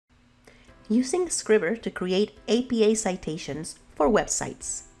using Scribbr to create APA citations for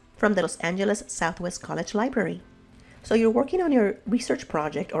websites from the Los Angeles Southwest College Library. So you're working on your research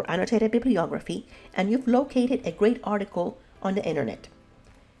project or annotated bibliography, and you've located a great article on the internet.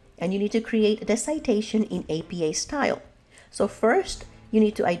 And you need to create the citation in APA style. So first, you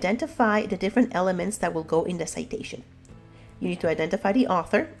need to identify the different elements that will go in the citation. You need to identify the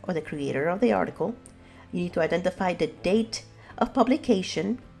author or the creator of the article. You need to identify the date of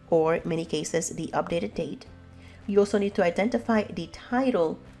publication, or in many cases, the updated date. You also need to identify the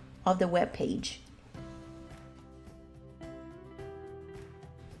title of the web page.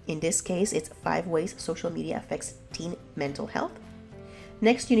 In this case, it's 5 Ways Social Media Affects Teen Mental Health.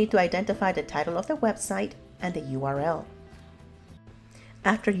 Next, you need to identify the title of the website and the URL.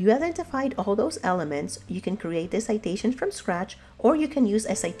 After you identified all those elements, you can create the citation from scratch, or you can use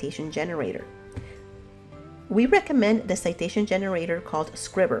a citation generator. We recommend the citation generator called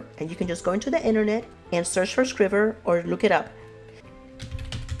Scribbr, and you can just go into the internet and search for Scribbr or look it up.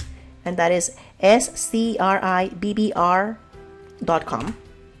 And that is scribbr.com.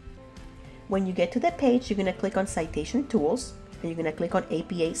 When you get to the page, you're going to click on Citation Tools, and you're going to click on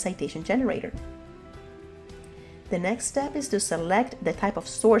APA Citation Generator. The next step is to select the type of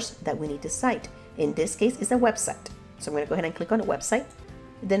source that we need to cite. In this case, it's a website. So I'm going to go ahead and click on the website.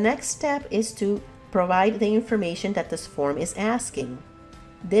 The next step is to provide the information that this form is asking.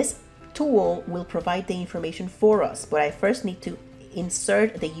 This tool will provide the information for us, but I first need to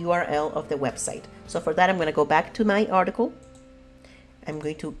insert the URL of the website. So for that, I'm going to go back to my article. I'm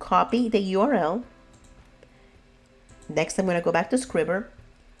going to copy the URL. Next, I'm going to go back to Scribbr,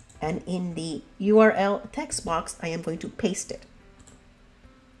 and in the URL text box, I am going to paste it.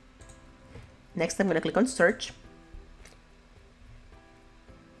 Next, I'm going to click on Search.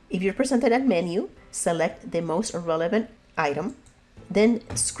 If you're presented that menu, select the most relevant item. Then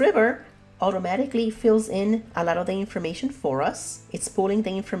Scribbr automatically fills in a lot of the information for us. It's pulling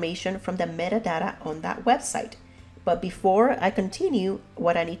the information from the metadata on that website. But before I continue,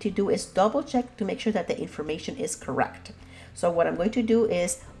 what I need to do is double check to make sure that the information is correct. So what I'm going to do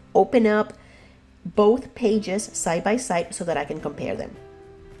is open up both pages side by side so that I can compare them.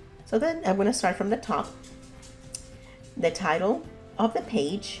 So then I'm going to start from the top. The title of the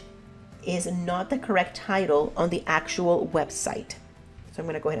page is not the correct title on the actual website. So I'm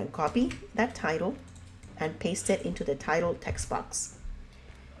going to go ahead and copy that title and paste it into the title text box.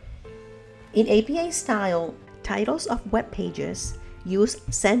 In APA style, titles of web pages use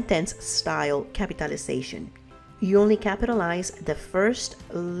sentence style capitalization. You only capitalize the first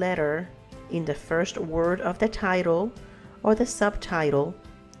letter in the first word of the title or the subtitle.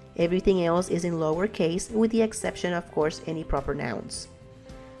 Everything else is in lowercase, with the exception, of course, any proper nouns.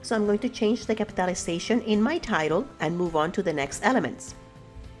 So I'm going to change the capitalization in my title and move on to the next elements.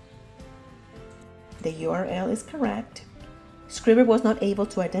 The URL is correct. Scribbr was not able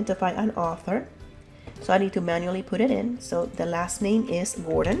to identify an author, so I need to manually put it in. So the last name is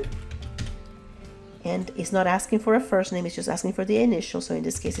Gordon, and it's not asking for a first name, it's just asking for the initial. So in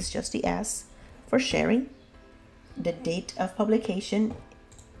this case, it's just the S for sharing. The date of publication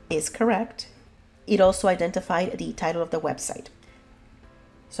is correct. It also identified the title of the website.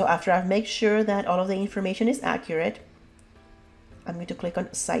 So after I've made sure that all of the information is accurate, I'm going to click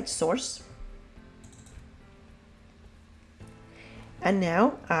on Cite Source. And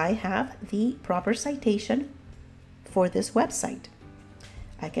now I have the proper citation for this website.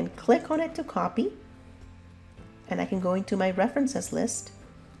 I can click on it to copy, and I can go into my references list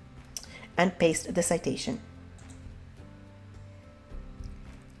and paste the citation.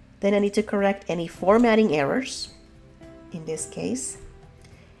 Then I need to correct any formatting errors in this case,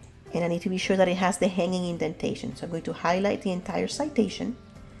 and I need to be sure that it has the hanging indentation. So I'm going to highlight the entire citation.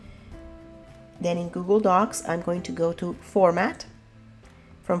 Then in Google Docs, I'm going to go to Format.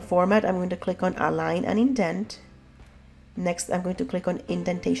 From Format, I'm going to click on Align and Indent. Next, I'm going to click on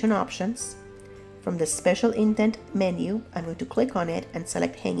Indentation Options. From the Special Indent menu, I'm going to click on it and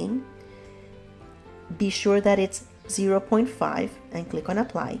select Hanging. Be sure that it's 0.5 and click on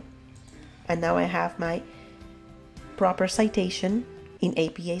Apply. And now I have my proper citation in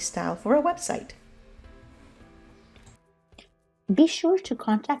APA style for a website. Be sure to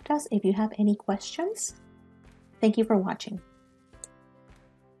contact us if you have any questions. Thank you for watching.